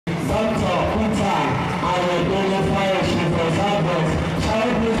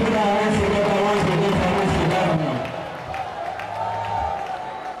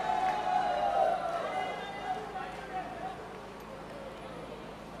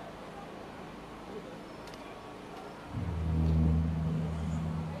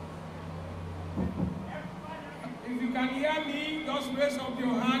Just raise up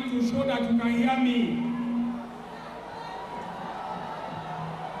your hand to show that you can hear me.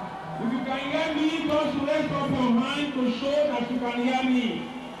 If you can hear me, just raise up your hand to show that you can hear me.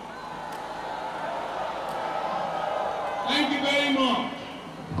 Thank you very much.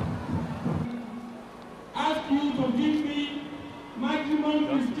 Ask you to give me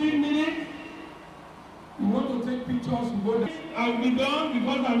maximum 15 minutes. You want to take pictures, you go there. I'll be done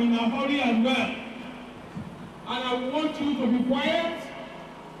because I'm in a hurry as well. And I want you to be quiet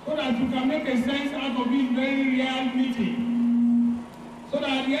so that you can make a sense out of this very real meeting. So that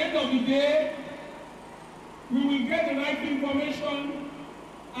at the end of the day, we will get the right information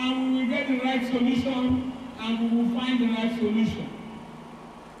and we will get the right solution and we will find the right solution.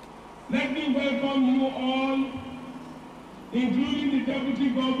 Let me welcome you all, including the Deputy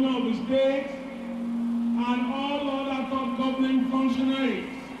Governor of the state and all other top government functionaries,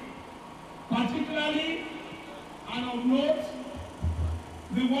 particularly and of note,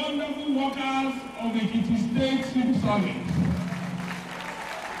 the wonderful workers of Ekiti State Civil Service.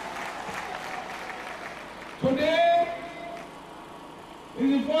 Today is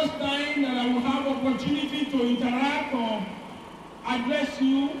the first time that I will have opportunity to interact or address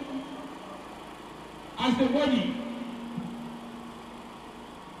you as a body.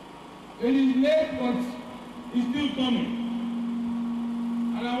 It is late, but it's still coming.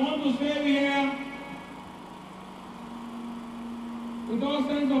 And I want to say here, with all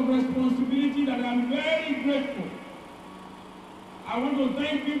sense of responsibility, that I'm very grateful. I want to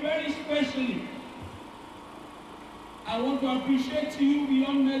thank you very specially. I want to appreciate you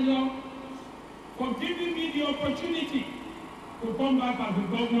beyond measure for giving me the opportunity to come back as the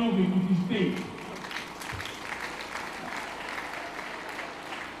governor of Ekiti State.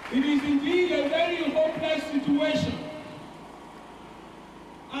 It is indeed a very hopeless situation,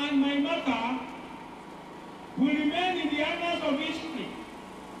 and my matter will remain in the annals of history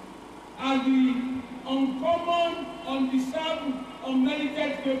as the uncommon, undeserved,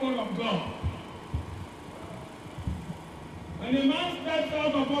 unmerited favor of God. When a man steps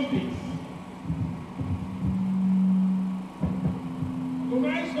out of office to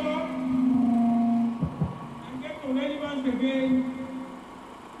rise up and get to relevance again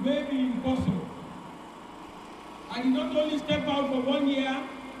may be impossible. I did not only step out for 1 year,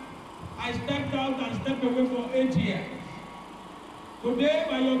 I stepped out and stepped away for 8 years. Today,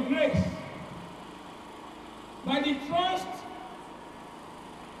 by your grace, by the trust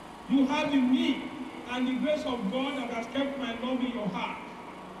you have in me and the grace of God that has kept my love in your heart,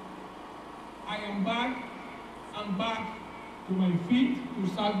 I am back and back to my feet to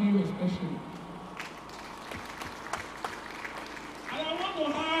serve you especially. And I want to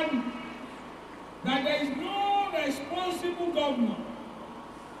add that there is no responsible governor,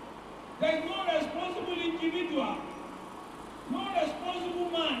 there is no responsible individual, no responsible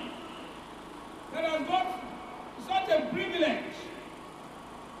man that has got such a privilege.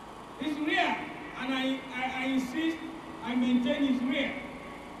 It's rare, and I insist, I maintain it's rare.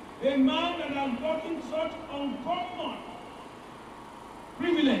 A man that has gotten such uncommon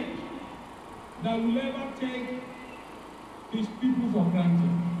privilege that will never take his people for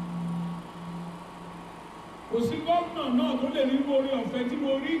granted. Kò sí gómìnà náà tó lè rí orí ọ̀fẹ́ tí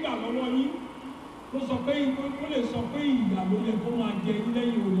mo rí ìgbà lọ́wọ́ yín tó sọ pé ó lè sọ pé ìyà ló yẹ kó máa jẹ yín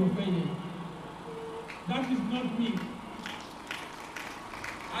lẹ́yìn orí ọ̀fẹ́ yẹn. That is not me.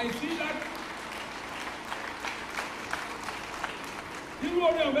 I see that. Nínú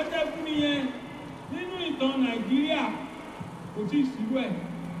orí ọ̀fẹ́ tẹ́ fún mi yẹn, nínú ìtàn Nàìjíríà kò tí ì sírú ẹ̀.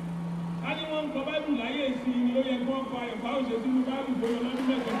 Ká ní wọ́n ń kọ Báíbù láyé ìsìn ni ó yẹ kí wọ́n kọ Ayọ̀ Fayose sínú Báíbù bóyá lọ́dún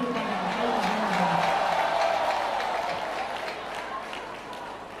mẹ́jọ tó padà láyé ìsìn.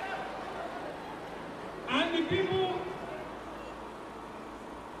 And the people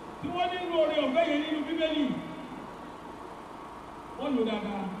tí wọ́n nínú orí ọ̀fẹ́ yẹn nínú Bíbélì wọ́n lò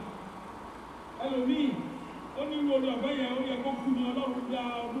dáadáa. Ẹlòmíì ó nínú orí ọ̀fẹ́ yẹn ó yẹ kó kú ní Ọlọ́run dá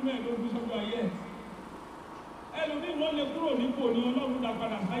ọdún mẹ́ẹ̀ẹ́dógún sọ́dọ̀ ayé ẹ̀. Ẹlòmíì wọ́n lè kúrò nípò ní Ọlọ́run dá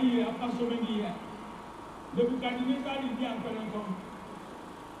padà sáyé after so many years. Nebuchadnezzar ìdí àpẹẹrẹ kan.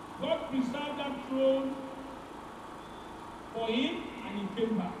 God preserved that throne for him and he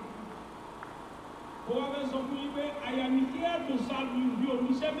came back. Ó wá fẹ́ sọ fún yín pé I am here to serve you bí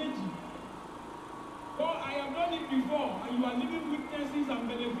oníṣẹ́ méjì. For I have done it before and you are living witnesses and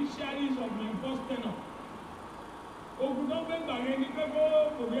beneficiaries of my first tenure. Ogun tó ń gbé gbà yẹn ni pé kò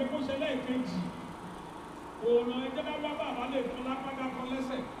yẹ kó ṣe lẹ́ẹ̀kejì. Òòrùn ẹjẹ́ bá bá bàbá lè kan lápáká kan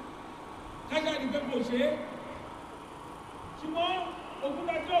lẹ́sẹ̀. Kájà ni pé kò ṣe é. Ṣùgbọ́n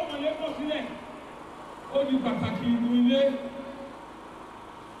òkúta tí ọmọ yẹn pọ̀ sílẹ̀ ó di pàtàkì inú ilé.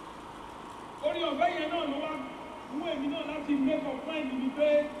 Orí ọ̀fẹ́ yẹn náà ló wá mú èmi náà láti make up mind mi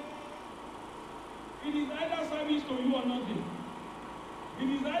pé it is either service to you or nothing. It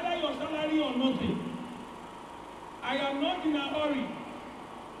is either your salary or nothing. I am not in a hurry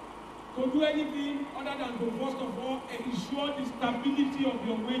to do anything other than to first of all ensure the stability of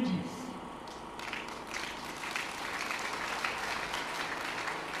your wages.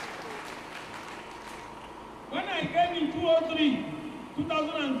 When I came in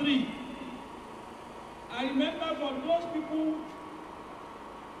 2003, I remember for those people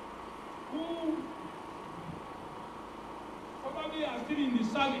who probably are still in the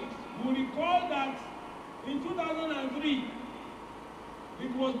service, you recall that in 2003,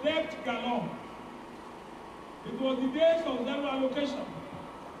 it was debt galore. It was the days of zero allocation,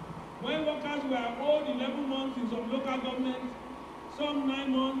 when workers were owed 11 months in some local governments, some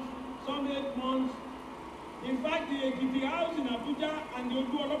 9 months, some 8 months. In fact, the Ekiti house in Abuja and the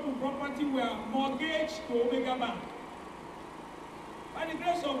Ado-Ekiti property were mortgaged to Omega Bank. By the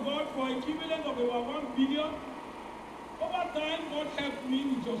grace of God, for equivalent of about 1 billion, over time, God helped me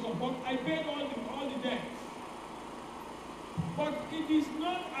with your support. I paid all the debts. But it is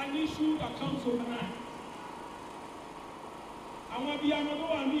not an issue that comes overnight. Àwọn abiyamọ tó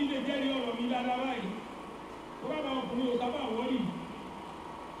wà ní ilé jẹ́rìí ọ̀rọ̀ mi dáadáa báyìí. Tó bá bá ọkùnrin ò sábà wọ́ọ̀lì.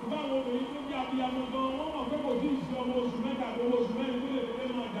 Tó bá àwọn obìnrin tó jẹ́ abiyamọ gan, wọ́n mọ̀ pé kò tí ì sí ọmọ oṣù mẹ́ta àti owó oṣù mẹ́rin tó lè fi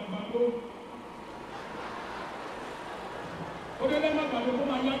lẹ́nu àjàgbá tó. Ó dé lẹ́nu àgbàdo kó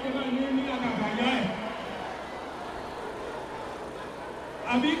máa yá kẹ́lá ní àgàgà yá ẹ̀.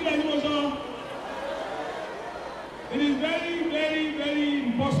 Àbí kílẹ̀ ní mo sọ? It is very, very, very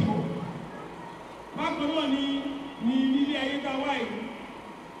impossible. Bákan náà ni ilé ayé ta wáyé.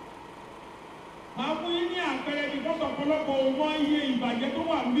 Màá fún yín ní àpẹẹrẹ because ọ̀pọ̀lọpọ̀ ọmọ iye ìbàjẹ́ tó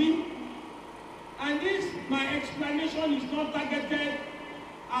wà níbí. And this, my explanation is not targeted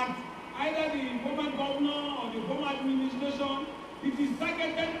at either the former governor or the former administration. It is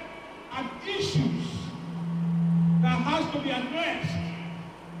targeted at issues that has to be addressed.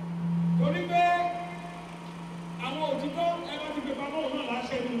 Torí pé àwọn òtítọ́ ẹgbẹ́ ti pè pamọ́ òun náà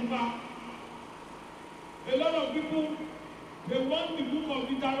láṣẹ nípa. A lot of people, they want the book of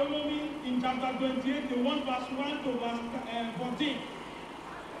Deuteronomy in chapter 28, they want verse 1 to verse 14.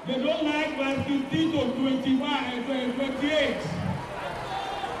 They don't like verse 15 to 28.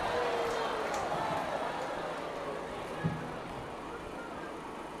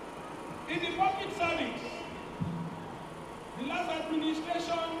 In the public service, the last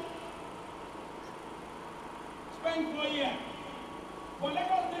administration spent 4 years. But let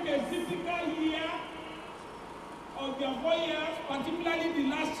us take a typical year of their 4 years, particularly the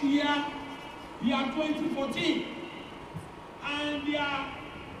last year 2014, and their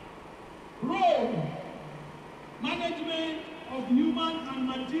role, management of human and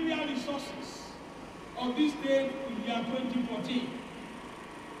material resources of this state in year 2014.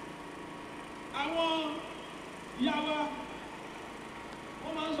 Àwọn ìyàwó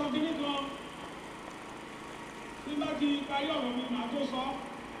wọ́n máa ń sọ kíní kan nígbà tí parí ọ̀rọ̀ mi màá tó sọ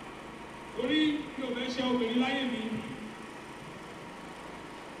orí kí o fẹ́ ṣe obìnrin láyé mi.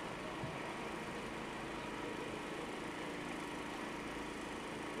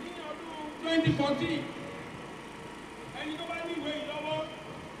 Ní ọdún 2014, ẹni tó bá ní ìwé ìlọ́wọ́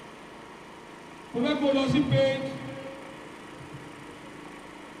mo fẹ́ kó lọ sí page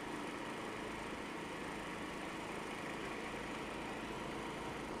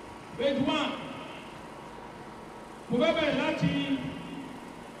 1. Mo fẹ́ bẹ̀rẹ̀ láti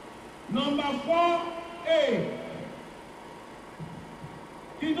number 4A.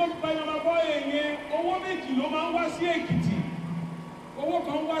 Kí n tó pa number 4A yẹn, owó méjì ló máa ń wá sí Èkìtì. Owó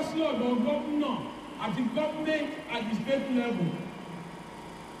kan wá sí ọ̀dọ̀ gómìnà àti government at the state level.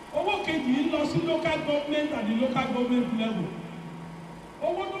 Owó kejì ń lọ sí local government at the local government level.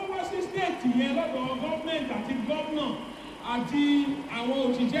 Owó tó wá sí state yẹn lọ́dọ̀ government àti gómìnà àti àwọn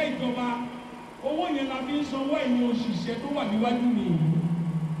òṣìṣẹ́ ìjọba, owó yẹn la fi ń sanwó ẹ̀yin òṣìṣẹ́ tó wà níwájú mi.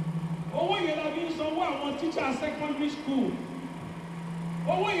 Owó yẹn la fi ń sanwó àwọn teacher secondary school.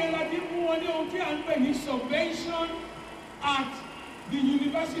 Owó yẹn la fi ń fún wọn ní ohun tí à ń pè ní subvention at the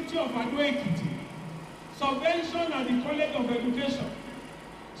University of Ado-Ekiti, subvention at the College of Education,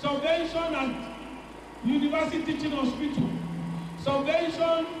 subvention at University Teaching Hospital,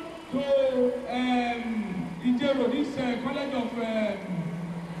 subvention to this College of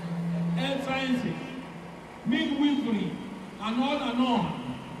Health Sciences, midwifery, and on.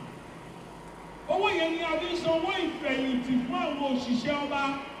 Owó yẹn ni a fi ń sanwó ìfẹ̀yìntì fún àwọn òṣìṣẹ́ ọba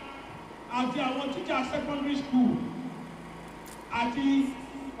àti àwọn teacher secondary school, àti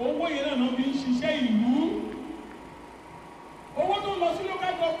owó yẹn náà fi ń ṣiṣẹ́ ìlú. Owó tó lọ sí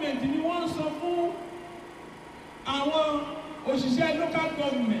local government ni wọ́n ń san fún àwọn òṣìṣẹ́ local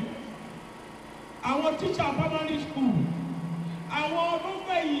government, àwọn teacher primary school, àwọn tó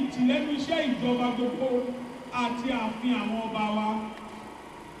fẹ̀yìntì lẹ́nu iṣẹ́ ìjọba gbogbo àti ààfin àwọn ọba wa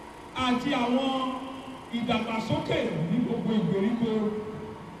àti àwọn ìdàgbàsókè ní gbogbo ìgbèríko.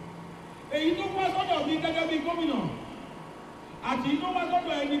 Èyí tó wá sọ́dọ̀ mi gẹ́gẹ́ bí gómìnà àti èyí tó wá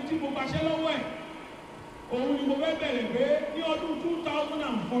sọ́dọ̀ ẹni tí mo gbàṣẹ́ lọ́wọ́ ẹ̀, òun ni mo fẹ́ bẹ̀rẹ̀ pé ní ọdún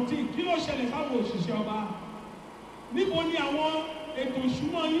 2014 kí ló ṣẹlẹ̀ sáwọn òṣìṣẹ́ ọba? Níbo ni àwọn ètò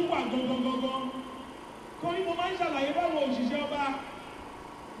ìṣúná yín wà gangan? Torí mo máa ń ṣàlàyé báwọn òṣìṣẹ́ ọba,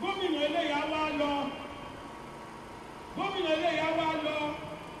 gómìnà eléyà wá lọ,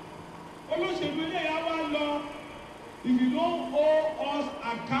 olóṣèlú eléyà wá lọ. If you don't hold us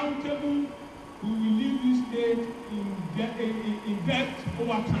accountable, we will leave this state in debt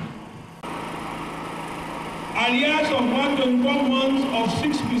over time. Arrears of 124 months of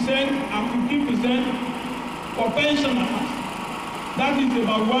 6% and 15% for pensioners, that is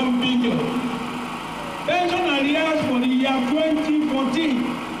about 1 billion. Pension arrears for the year 2014,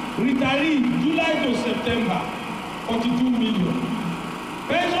 retirees July to September, 42 million.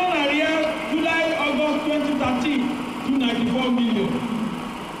 Pension arrears July-August 2013, 294 million.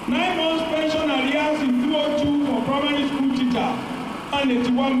 9 months pension arrears in 2002 for primary school teachers,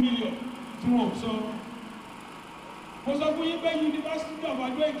 181 million. Mo sọ fún yín pé University of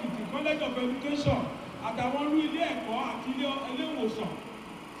Ado-Ekiti, College of Education, àtàwọn olú ilé ẹ̀kọ́ àti ilé ìwòsàn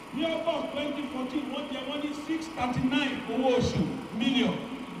ní August 2014 wọ́n jẹ wọ́n ní 639 owó oṣù million.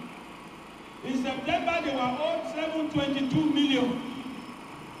 In September they were owed 722 million.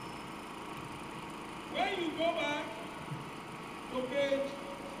 When you go back to page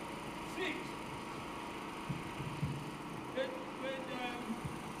 6,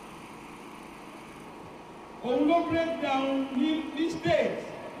 òun ló break down ní states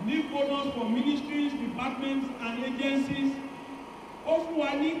ní bonus for ministries, departments and agencies. Ó fún wa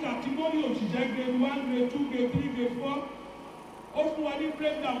ní category òṣìṣẹ́ grade 1, grade 2, grade 3, grade 4. Ó fún wa ní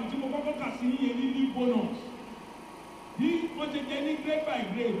breakdown tí mo kọ́kọ́ kà sí iye ní bonus. Bí wọ́n ti jẹ́ ní grade by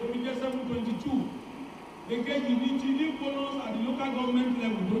grade, ó fi jẹ́ 722. Èkejì ní ti ní bonus at the local government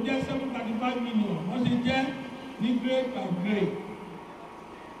level tó jẹ́ 735 million. Wọ́n ti jẹ́ ní grade by grade.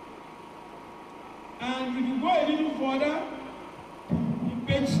 And if you go a little further, in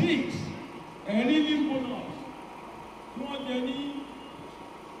page 6, ẹ̀rí ní bonus tí wọ́n jẹ ní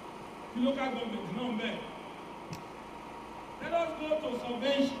local government náà bẹ́ẹ̀. Let us go to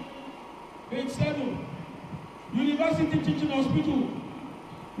subvention. Page 7, University Teaching Hospital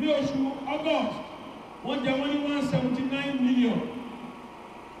ní oṣù August, wọ́n jẹ wọ́n ní 179 million.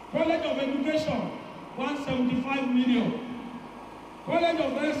 College of Education, 175 million. College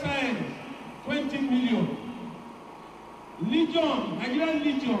of Health Science, 20 million. Legion, Nigerian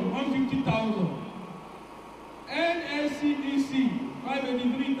Legion, 150,000. NLCDC,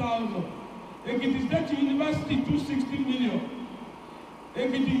 583,000. Ekiti State University, 260 million.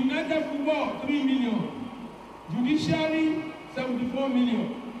 Ekiti United Football, 3 million. Judiciary, 74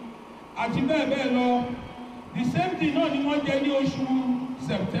 million. Àti bẹ́ẹ̀ bẹ́ẹ̀ lọ, the same thing náà ni wọ́n jẹ ní oṣù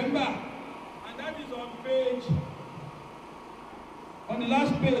September, and that is on the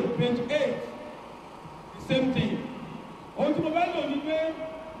last page, page 8, the same thing. Ohun tí mo bá lò ní pé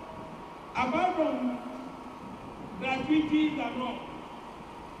apart from gratuities and all,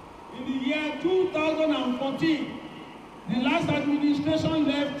 in the year 2014, the last administration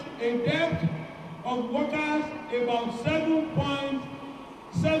left a debt of workers about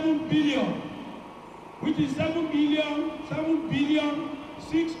 7.7 billion, which is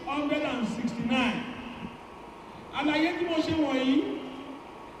 7,669. Àlàyé tí mo ṣe wọ̀nyí,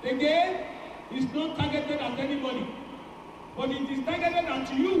 again, is not targeted at anybody, but it is targeted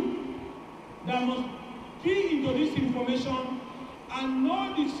at you that must key into this information and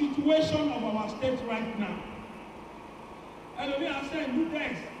know the situation of our state right now. Ẹlòmí àṣẹ ìlú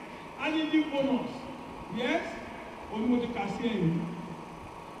text, annual bonus, yes, onímọ̀tò kàṣí ẹ̀yìn.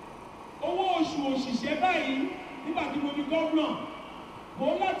 Owó oṣù òṣìṣẹ́ báyìí nígbà tí mo ní gómìnà, mo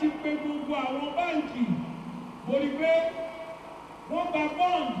láti pe gbogbo àwọn báǹkì, mo rí pé wọ́n gba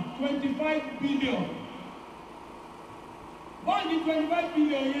bond 25 billion. Bond 25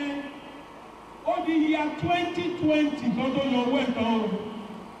 billion yẹn, ó di year 2020 lọ́dọ̀ yọ owó ẹ̀tọ́ o.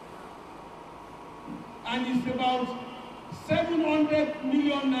 And it's about 700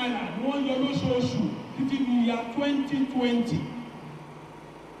 million naira ni wọ́n yọ lóṣooṣù títí di year 2020.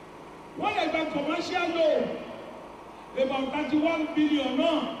 Wọ́n lè gba commercial loan about 31 billion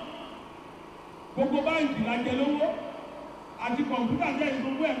náà. Gbogbo báńkì la jẹ lówó àti kọ̀ǹpútà jẹ́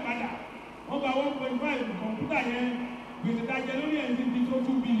ìsanwó ẹ̀ padà. Wọ́n gba 1.5 kọ̀ǹpútà yẹn gbèsè tá a jẹ lórí ẹ̀ ti di tó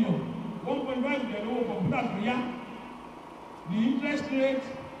 2 billion. 1.5 billion owó kọ̀ǹpútà tó yá. The interest rate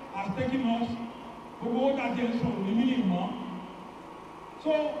has taken us gbogbo owó tá a jẹ sọ òní mílíọ̀nù mọ́.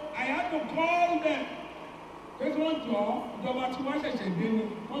 So I had to call them pé kí wọ́n jọ ìjọba tí wọ́n ṣẹ̀ṣẹ̀ dé ni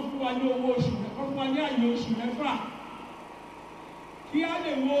wọ́n fún wa ní owó oṣù wọ́n fún wa ní àyè oṣù mẹ́fà kí á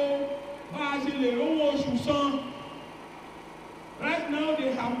lè wo bá a ṣe lè rówó oṣù san. Right now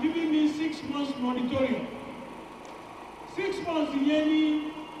they have given me 6 months moratorium. 6 months yẹn ni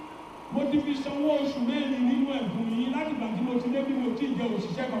mo ti fi sanwó oṣù mẹ́rin nínú ẹ̀bùn yìí láti gbà tí mo ti dé bí mo ti jẹ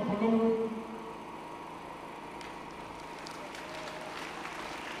òṣìṣẹ́ kankan lọ́wọ́.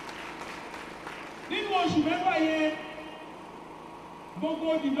 Nínú oṣù mẹ́fà yẹn gbogbo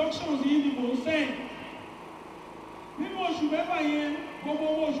deductions yìí ni mo ń send. Nínú oṣù mẹ́fà yẹn gbogbo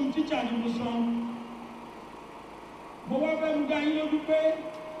owó oṣù tíṣà ni mo san. Mo wá fẹ́ mú dá yín lójú pé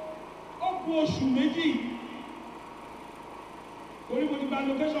ó kù oṣù méjì. Torí mo ti gba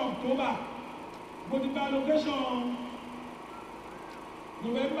allocation October, mo ti gba allocation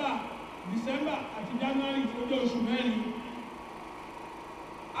November, December àti January tó jẹ́ oṣù mẹ́rin.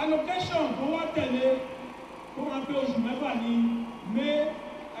 Allocation tó wá tẹ̀lé tó máa pé oṣù mẹ́fà ní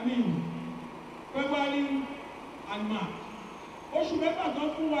February and March. Oṣù mẹ́fà tó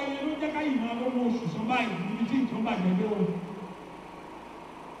fún wa yẹn ló jẹ́ ká yìí máa lọ́wọ́ oṣù sọ báyìí níbi tí nǹkan bàjẹ́ dé o.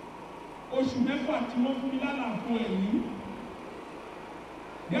 Oṣù mẹ́fà tí wọ́n fún mi lálàfo ẹ̀yìn.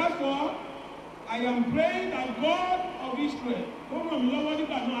 Therefore, I am praying that God of Israel tó ràn mí lọ́wọ́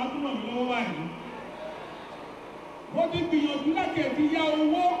nígbà náà á tún ràn mí lọ́wọ́ báyìí. Mo ti gbìyànjú láti ẹ̀tí yá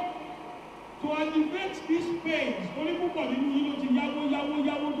owó to alleviate this pain. Torí púpọ̀ nínú yín ló ti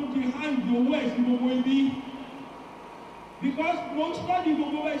yáwó tó ti hang owó ẹ̀ sí gbogbo ibi. Because mo ń study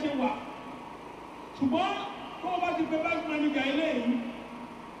gbogbo ẹ̀ ṣe wà. Ṣùgbọ́n tó o bá ti pe bank manager eléyìí,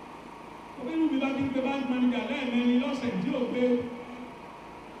 inú mi bá ti pe bank manager lẹ́ẹ̀mẹ́rin lọ́sẹ̀ tí ò pé.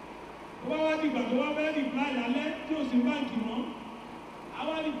 Tó bá wá dìgbà tó wá fẹ́ reply lálẹ́ tí ò sí báǹkì mọ́.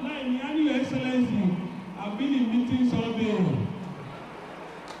 Àwa reply ní Your Excellency, I've been in meetings all day.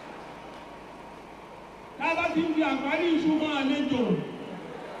 Tábà ti ń fi àparí ìṣúná àlejò.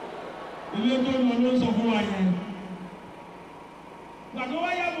 Ilé tó lọ ló ń sọ fún wa yẹn. Ìgbà tó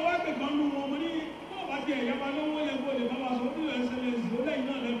wá yá mo wá pè kan nù wọn, mo ní bó bá ti ẹ̀yà máa lówó yẹ kó lè bá wa sọ Your Excellency, ó lẹ́yìn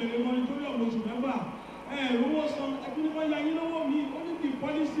náà lẹ́bẹ̀rẹ̀ wọn nítorí ọ̀pọ̀ oṣù mẹ́fà. Rówó san ẹbí ní wọ́n ya yín lówó mi, only the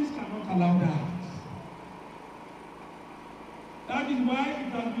policies cannot allow that. That is why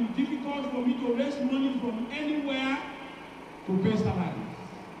it has been difficult for me to raise money from anywhere to pay salaries.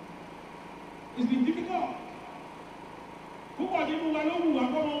 It's been difficult. Púpọ̀ nínú wa ló wù wá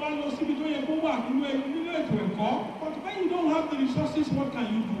kọ́ ọmọ wa lọ síbi tó yẹ kó wà nínú ètò ẹ̀kọ́. But when you don't have the resources, what can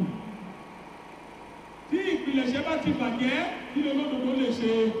you do? Tí ìpìlẹ̀ṣẹ̀ bá ti bàjẹ́, kí ló lódodo lè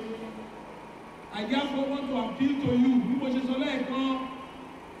ṣe? I therefore want to appeal to you. Bí mo ṣe sọ lẹ́ẹ̀kan,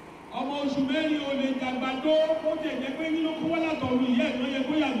 ọmọ oṣù mẹ́rin ò lè dàgbà tó ó jẹ̀jẹ̀ pé nínú kó wá látọ̀run ìyá ẹ̀ tó yẹ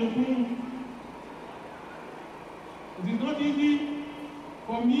kó yàgò fún. It is not easy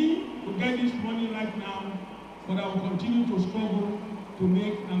for me to get this money right now, but I will continue to struggle to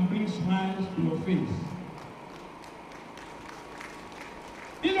make and bring smiles to your face.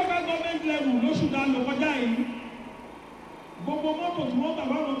 Ní local government level lóṣù dá lọ kọjá yìí, gbogbo mọ́tò tí wọ́n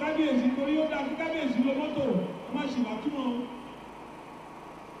tàbá wọn kábíyèsí torí ó dá fún kábíyèsí lọ mọ́tò wọ́n máa ṣìwà túmọ̀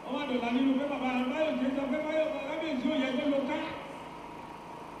wọ́n máa dọ̀là nínú pé bàbá Báyọ̀ ṣe sọ pé Báyọ̀ kábíyèsí ò yẹ kó lọ ká.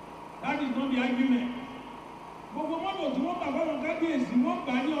 That is not the argument. Gbogbo mọ́tò tí wọ́n tàbá wọn kábíyèsí wọ́n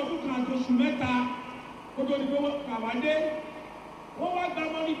gbà ní ọdún kan àti oṣù mẹ́ta kó tó di pé kàwá dé. Wọ́n wá gba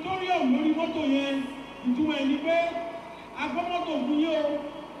monitorium lórí mọ́tò yẹn, ìtumọ̀ ẹ̀ ni pé agbọ́ mọ́tò fún yín o.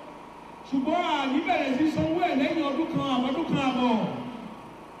 Ṣùgbọ́n àní bẹ̀rẹ̀ sí sanwó ẹ̀ lẹ́yìn ọdún kan àbọ̀dún kan àbọ̀.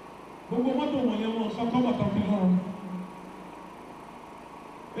 Gbogbo mọ́tò wọ̀nyẹn wọn sọ kọ́bọ̀tọ̀ fi lọ.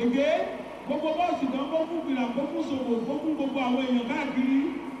 Ègé gbogbo bọ́ọ̀sì kan kó fún gbìlà kó fún ṣòwò kó fún gbogbo àwọn èèyàn káàkiri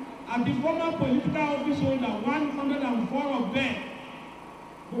àti former political office holder 104 of them.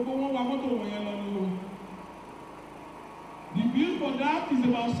 Gbogbo wọn wa mọ́tò wọ̀nyẹn lọ ni o. The bill for that is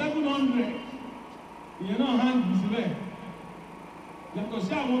about 700. Ìyẹn náà hàn jù sílẹ̀. Yàtọ̀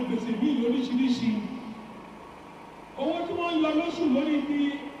sí àwọn gbèsè bíi lóríṣiríṣi. Owó tí wọ́n ń yọ lóṣù lórí ti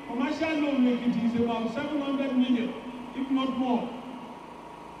commercial loan Ekiti is about 700 million, if not more.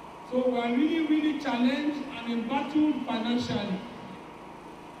 So we are really challenged and embattled financially.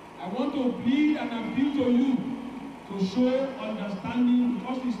 I want to plead and appeal to you to show understanding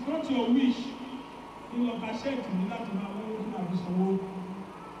because it's not your wish. In your cachet, you need to know what you have.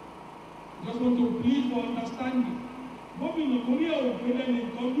 Just want to plead for understanding. Gómìnà torí ẹ̀ ò pé lẹ́nu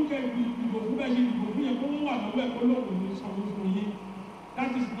ìtọ́jú kẹ́gbì ìdìbò fún bẹ́ẹ̀ ṣe ìdìbò fún yẹn kó wọ́n wà lọ́wọ́ ẹ̀kọ́ lọ́wọ́ ní sanwó fún yín.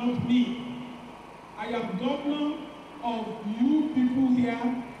 That is not me. I am governor of you people here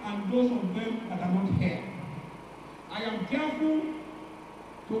and those of them that are not here. I am careful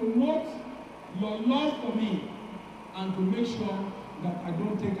to note your love for me and to make sure that I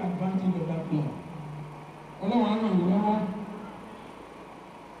don't take advantage of that love. Ọlọ́run á ràn yín lọ́wọ́.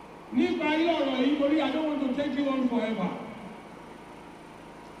 Nípa ilé ọ̀rọ̀ yìí, torí I don't want to take you on forever.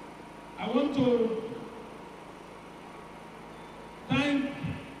 I want to thank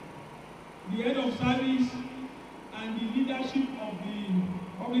the head of service and the leadership of the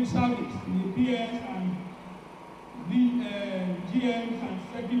public service, the PS and the GMs and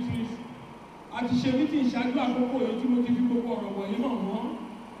secretaries. Àti ṣe meeting ṣáájú àkókò èyí tí mo ti fi gbogbo ọ̀rọ̀ wọ̀nyí hàn wọ́n.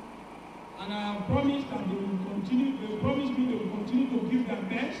 And I have promised that they will continue, they promised me they will continue to give their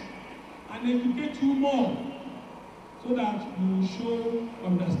best and educate you more so that you will show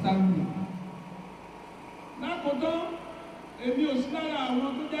understanding. Lákòótán, èmi ò sí lára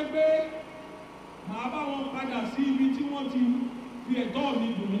àwọn tó jẹ́ pé màá bá wọn padà sí ibi tí wọ́n ti fi ẹ̀tọ́ mi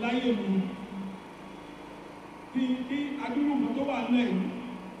dùn mí láyé mi. Kí adúrúkọ tó wà lẹ́yìn,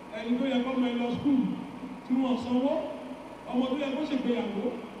 ẹni tó yẹ kó máa lọ skul tí wọ́n sanwó, ọmọ tó yẹ kó ṣègbéyàwó,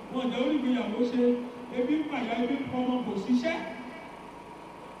 wọ́n jẹ́ onígbéyàwó ṣe, ebi ń pàyà ebi ń pọmọ kò síṣẹ́.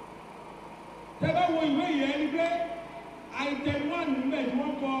 Tẹ́ bá wo ìwé yẹn ni pé item 1 níbẹ̀ tí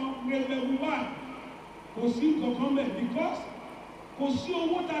wọ́n kọ grade level 1 kò sí kankan bẹ̀ because kò sí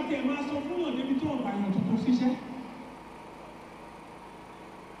owó tá a tẹ̀ máa sọ fún yàn débi tí wọ́n pàyàn tuntun síṣẹ́.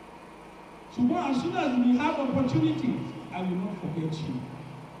 Ṣùgbọ́n as soon as we have opportunities, I will not forget you.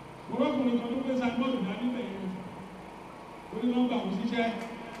 Ọlọ́kùnrin kan ló gbé signboard dání bẹ̀rẹ̀ ó ní nọ́mbà kò síṣẹ́.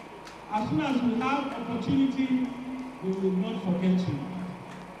 As soon as we have opportunity, we will not forget you.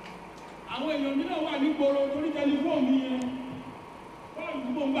 Àwọn èèyàn mi náà wà ní gbòòrò torí tẹlifóònù mi yẹn. Bọ́ọ̀lù tí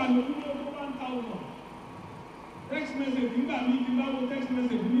mo ń gbà lórí tó 1,000. Text message nígbà mi ti bá wo text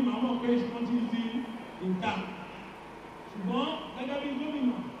message ní màá mọ̀ pé ìṣúná ti di ìta. Ṣùgbọ́n gẹ́gẹ́ bí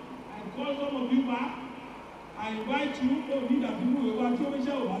gómìnà, I call some of you back. I invite you to meet the people who are going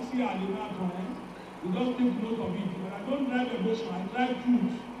to oversee our labor plan. We just take note of it. But I don't drive emotion, I drive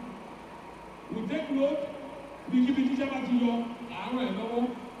truth. We take note, we keep it easier to your hour.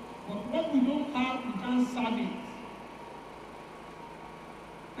 But what we don't have, we can't serve it.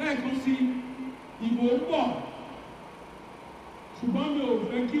 Ẹ kàn sí ìbò ń bọ̀. Ṣùgbọ́n mi ò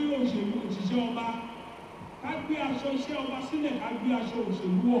fẹ́ kí òṣìṣẹ́ ọba ká gbé aṣọ iṣẹ́ ọba sílẹ̀ ká gbé aṣọ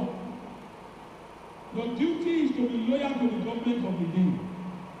òṣèlú wọ̀. Your duty is to be loyal to the government of the day.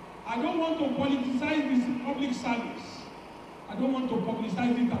 I don't want to politicize this public service. I don't want to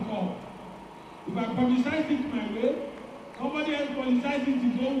publicize it at all. If I publicize it my way, somebody else politicize it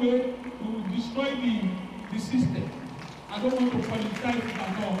his own way, we will destroy the system. I don't want to politicize it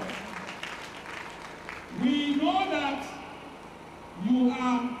at all. We know that you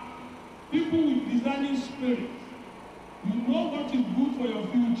are people with discerning spirit. You know what is good for your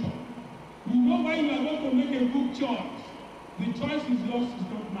future. You know why you are going to make a good choice. The choice is yours, is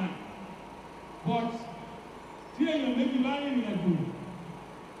not mine. But tí èèyàn méjì bá rìnrìn àjò,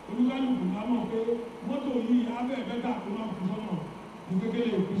 olúkálùkù náà mọ̀ pé mọ́tò yìí abẹ́ ẹ̀bẹ́ta kó máa kú sọ́nà ní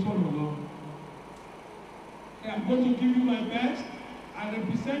kékeré òkú sọ̀nà lọ. I am going to give you my best. I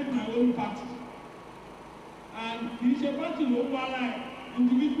represent my own party. And kì í ṣe party ló ń wá ara ẹ̀,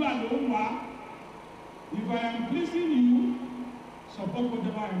 individual ló ń wá. If I am pleasing you, support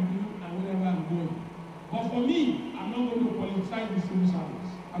whatever I am doing and wherever I am going. But for me, I'm not going to politicize the civil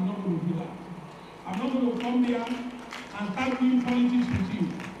service. I'm not going to do that. I'm not going to come here and start doing politics with you.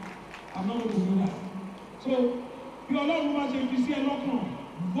 I'm not going to do that. So, bí Ọlọ́run bá ṣe fi sí ẹ lọ́kàn,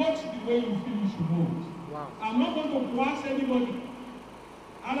 vote the way you feel you should vote. Wow. I'm not going to coerce anybody.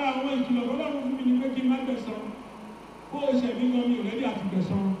 Ara àwọn ìkìlọ̀ Ọlọ́run fún mi ni pé kí n má gbẹ̀san. Bó o ṣe mí gan mi ò lẹ́dí àti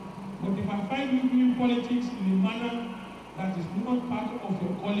gbẹ̀san. But if I find you doing politics in a manner that is not part of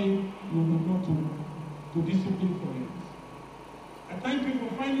your calling, you will not to discipline for it. I thank you for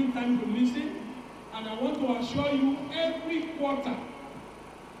finding time to listen, and I want to assure you every quarter,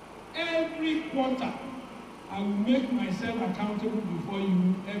 I will make myself accountable before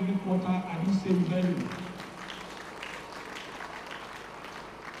you every quarter at this same venue.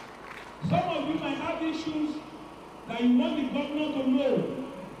 Some of you might have issues that you want the governor to know.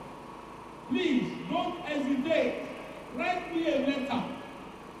 Please, don't hesitate. Write me a letter.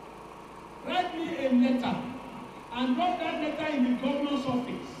 Write me a letter and drop that letter in the governor's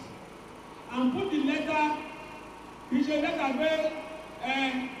office and put the letter. It's a letter where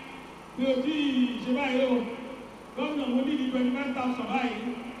governor will need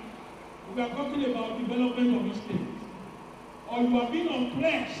 25,000. We are talking about development of the state. Or you are being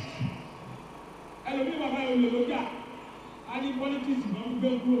oppressed. And the politics is not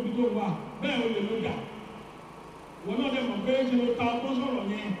going to be over. Wọ́n náà dẹ̀ mọ̀ pé ṣe o ta ọgbọ́n sọ̀rọ̀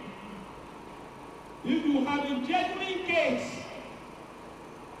yẹn. If you have a genuine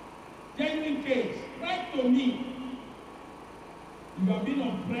case, write to me. If you have been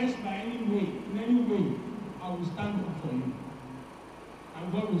oppressed by in any way, I will stand up for you. And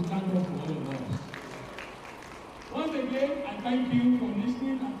God will stand up for all of us. Once again, I thank you for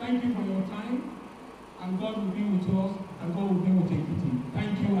listening. I thank you for your time. And God will be with us. And God will be with Ekiti.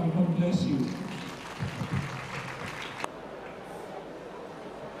 Thank you and God bless you.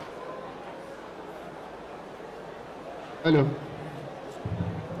 Hello.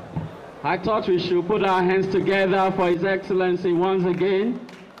 I thought we should put our hands together for His Excellency once again.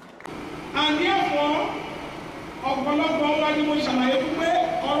 And therefore, ọ̀pọ̀lọpọ̀ wa ni mo ṣàlàyé fún pé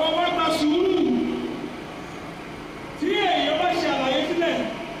ọ̀rọ̀ wa gba sùúrù. Tí èèyàn bá ṣe àlàyé sílẹ̀,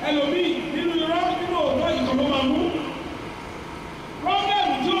 ẹlòmíì nínú irọ́ nínú òótọ́ ìkan ló máa mú.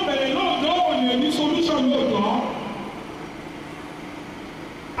 Pọ́blẹ́mù tí ó bẹ̀rẹ̀ lóòótọ́ ò lè ní solúṣọ̀n lóòótọ́.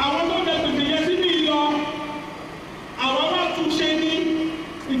 Àwọn tó jẹ gbèsè yẹn síbí lọ, àwọn máa tún ṣe ní.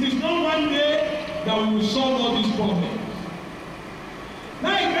 It is not one day that we will solve all these problems.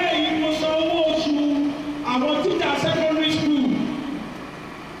 Láìpẹ́ yìí mo san owó oṣù àwọn tíjà secondary school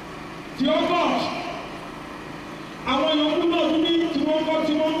ti August. Àwọn yòókù náà tún ní tí wọ́n kọ́.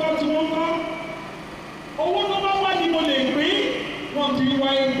 Owó tó bá wá ní mo lè pín wọn kì í wá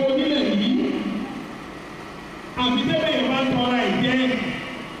epo nílẹ̀ yìí. Àbí tẹ́lẹ̀ yẹn máa ń tọ́ra ìjẹ́.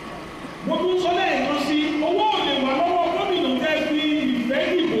 Mo tún sọ lẹ́ẹ̀kan sí owó ò lè wà lọ́wọ́ gómìnà tẹ́ fi ìfẹ́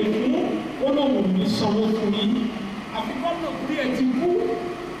dìbò fún olóhùn ní sanwó fún yín. Àfi gómìnà kúrẹ́ ẹ̀ ti kú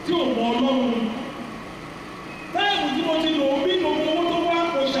tí ò mọ Ọlọ́run. Táìmù tí mo ti lò ó bí gbogbo owó tó wá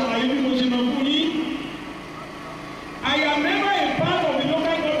kò ṣàlàyé bí mo ṣe lọ fún yín. I am never a part of the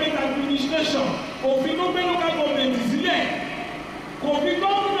local government administration. Òfin ló gbé local government sílẹ̀. Kò fi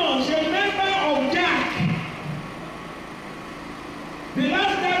gómìnà ṣe member of JAC. The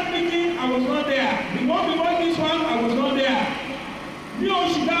last time meeting I was not there. The one before this one I was not there. Ní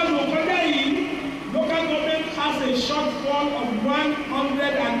oṣù dáhùn ọ̀kọ́jà yìí, local government has a shortfall of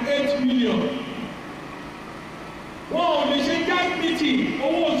 108 million. Wọ́n ò lè ṣe JAC meeting.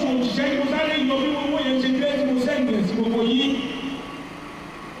 Owó oṣù òṣìṣẹ́ ni mo sáré yọ bí owó yẹn ṣe gbé tí mo sẹ́yìn sí gbogbo yìí.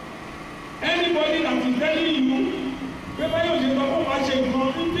 Anybody that is telling you pé báyọ̀ ṣe sọ fún wa ṣe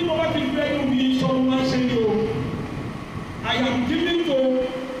nǹkan tí mo bá ti fẹ́ yóò bí sọ́run máa ṣe ni o. I am given to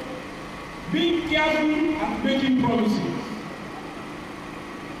being careful and making promises.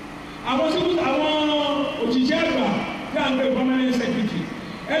 Àwọn òṣìṣẹ́ àgbà tí a ń pè permanent secretary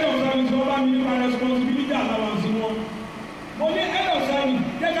head of service wọ́n bá mi nípa responsibility allowance wọn. Mo ní head of service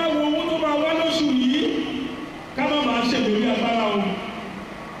jẹ́ ká wo owó tó máa wá lóṣù yìí ká má máa ṣèlérí agbára o.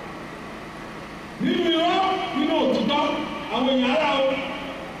 Nínú irọ́ nínú òtítọ́ àwọn èèyàn ara o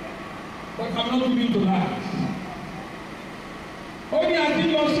but I'm not giving to lies. Ó ní àti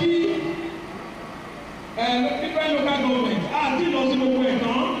lọ sí different local government àti lọ sí gbogbo ẹ̀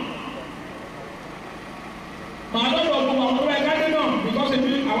tán. Màá lọ́dọ̀ gbogbo àwọn ọmọ ẹ̀ka dé náà because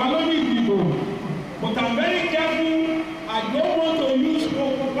èmi àwa ló ní ìdìbò but I'm very careful. I don't want to use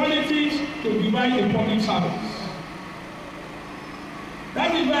politics to divide the public service.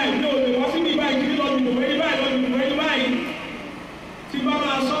 That is why mi ò lè wá sí ní báyìí kí ní lọ́ọ́ dìbò wẹ́yìn báyìí tí bá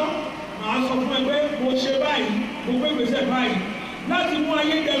máa sọ fún ẹ pé mo ṣe báyìí mo gbé ìgbésẹ̀ báyìí láti mú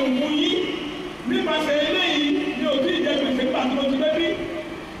ayé dẹrùn fún yín nípasẹ̀ eléyìí ní òtí ìjẹ gbèsè nígbà tí mo ti débí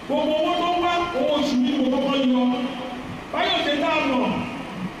gbogbo owó tó wá owó oṣù mi mo kọ́kọ́ yọ báyọ̀ ṣe tá a mọ̀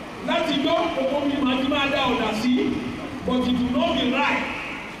láti gbọ́ owó mi máa ti máa dá ọ̀dà sí but it will not be right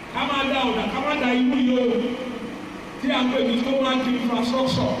ká máa dá ọ̀dà ká máa dá inú yóò tí a ń pè ní stomach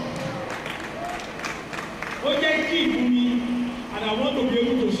infrastructure ó jẹ́ kí ìfún mi and I want to be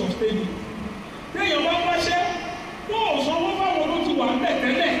able to sustain it. Téèyàn bá wáṣẹ́ tó o sanwó fáwọn ló ti wà ń bẹ̀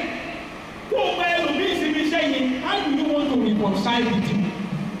tẹ́lẹ̀ tó o bá ẹlòmíì síbi iṣẹ́ yẹn how do you want to reconcile the two?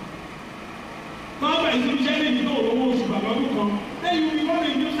 Máa bá ìsinmi iṣẹ́ lèmi náà lówó oṣù bàbá ọdún kan then you become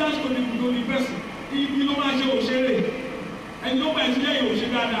a nuisance to the person. Ibi ló máa ṣe òṣèré ẹni tó bá ìsinmi yẹn òṣèré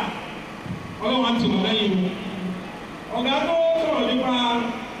dáadáa ọlọ́run á ti wọ̀ lẹ́yìn o. Ọ̀gá tó sọ̀rọ̀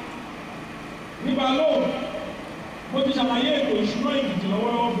nípa lóò mo ti ṣàlàyé ètò ìṣúná Èkìtì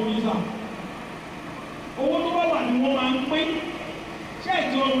lọ́wọ́lọ́wọ́ fún yín sà. Owó tó bá wà ní wọ́n máa ń pín ṣé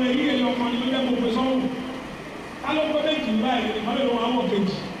ètò ọmọ èyí ẹ̀yọ kan ni ló jẹ́ gbogbo sọ́run kálọ́pọ̀ méjì báyìí ìmọ̀lẹ́ ló máa wọ̀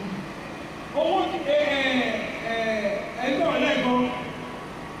kejì. Owó ẹgbẹ́ ọ̀lẹ́kan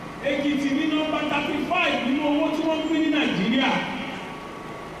Èkìtì ní nọ́mbà 35 nínú owó tí wọ́n pín ní Nàìjíríà.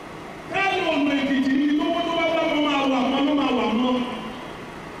 Káàlù ọ̀nà Èkìtì ní owó tó bá wà wọ́n máa wà wọ́n ló máa wà mọ́.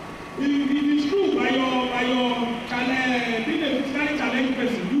 It is true by your challenge, being a physically challenged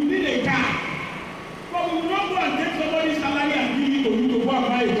person, you need a car. But we will not go and take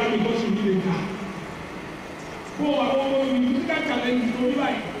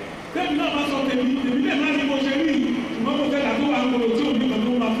èmi lè má ní mo ṣe rí ṣùgbọ́n mo fẹ́ dàtó wà ń gbòòrò tí òbí kan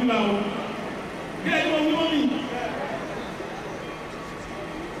tó máa fi ra o. Bí ẹni wọn ní wọ́n mi.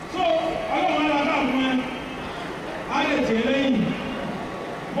 So ọlọ́run alága fún ẹ á lè tẹ̀ lẹ́yìn.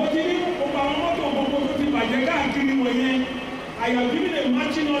 Mo ti ní gbogbo àwọn mọ́tò gbogbo tó ti bàjẹ́ káàkiri wọ̀nyẹn. I have given a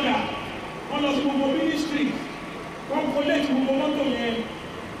matching order. Wọ́n lọ sí gbogbo ministry. Wọ́n collect gbogbo mọ́tò yẹn.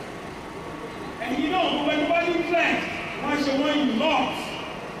 Ẹ̀yin náà gbogbo ẹni bá ní threat. Wọ́n ṣe wọ́n in lots.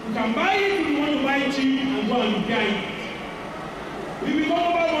 You can buy it if you want to buy it cheap and go and buy it. Ibi tó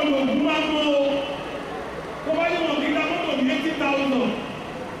bá wọn lò fún máa mọ́ o. Tó bá ní wọn kí n ta mọ́tò ní 80,000.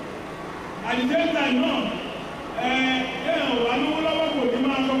 At the same time náà, wà lówó lọ́wọ́ kò ní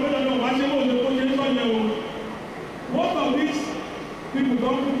máa sọ pé lọ́dọ̀ wá ṣe wọ́n lè kó ṣe sọ́yẹ̀ o. Most of these people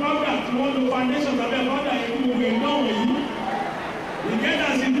don do powder tí wọ́n lo foundation tàbí powder yẹn kí gbogbo ẹ̀gbọ́n wọ̀nyí. Ìgẹ́dà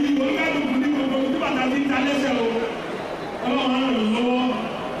sí bí oníkàdùnkù ní gbogbo tí bàtà ti ń ta lẹ́sẹ̀ o. Ọlọ́run á ràn yín lọ́wọ́.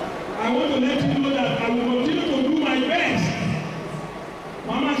 I want to let you know that I will continue to do my best.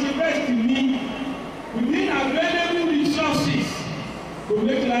 Mama ṣe best in me within available resources to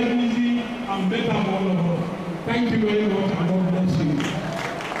make life easy and better for all of us. Thank you very much and God bless you.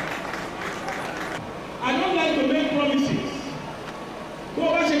 I don't like to make promises. Tó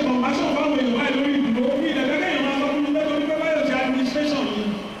o bá ṣe compassion fáwọn èèyàn báyìí lórí ìdúró ní ìdẹ̀gbẹ́kẹ́ yẹn máa sọ fún mi pé torí pé báyọ̀ ṣe administration yìí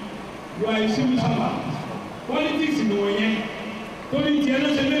you are a civil servant. Politics ni wọ̀n yẹn. Torí tiẹ̀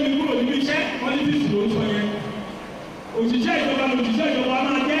náà ṣe lébi kúrò níbi iṣẹ́ politics ló ń sọ yẹn. Òṣìṣẹ́ ìjọba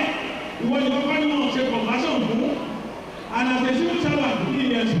máa jẹ́ ìwọ ni wọ́n bá ní wọn ṣe compassion fún. And as a civil servant you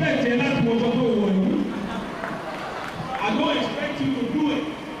dey expect ẹ láti wọ́n sọ pé òwò yìí. I don't expect you to do it.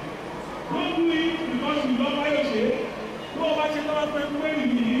 Don't do it because you love Fayose. No over to our friend when you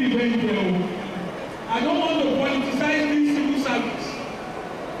need it. I don't want to politicize this civil service.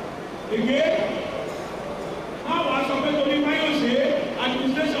 Again, how was supposed to be Fayose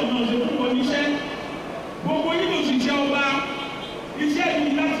administration náà ṣe fún oníṣẹ́. Gbogbo yìí ló sì ṣe ọba. Iṣẹ́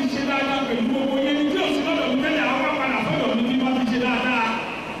yìí láti ṣe dáadáa pẹ̀lú gbogbo yẹn ní tí ò sí lọ́dọ̀ mi tẹ́lẹ̀ àwọn apàdà fọ́dọ̀ mi bí wọ́n ti ṣe dáadáa.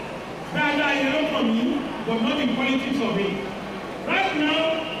 Dáadáa yẹn ló kàn mí, but not the politics of it. Right now,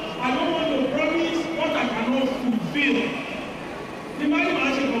 I don't want to promise what I cannot fulfill. The money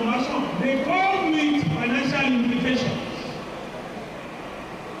has a conversion. They come with financial implications.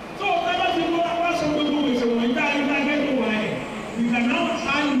 So, whenever people are so good with when that get over it, you can now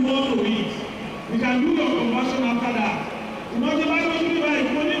add more to it. You can do your conversion after that. You know, the Bible should be like,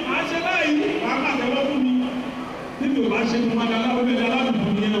 when you answer that, I'm not able to be. If you are saying,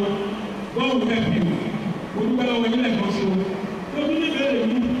 God will help you. What do you know when you like also? Don't you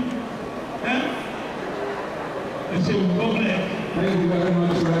believe me? I say, God bless. Thank you very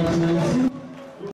much, Your Excellency.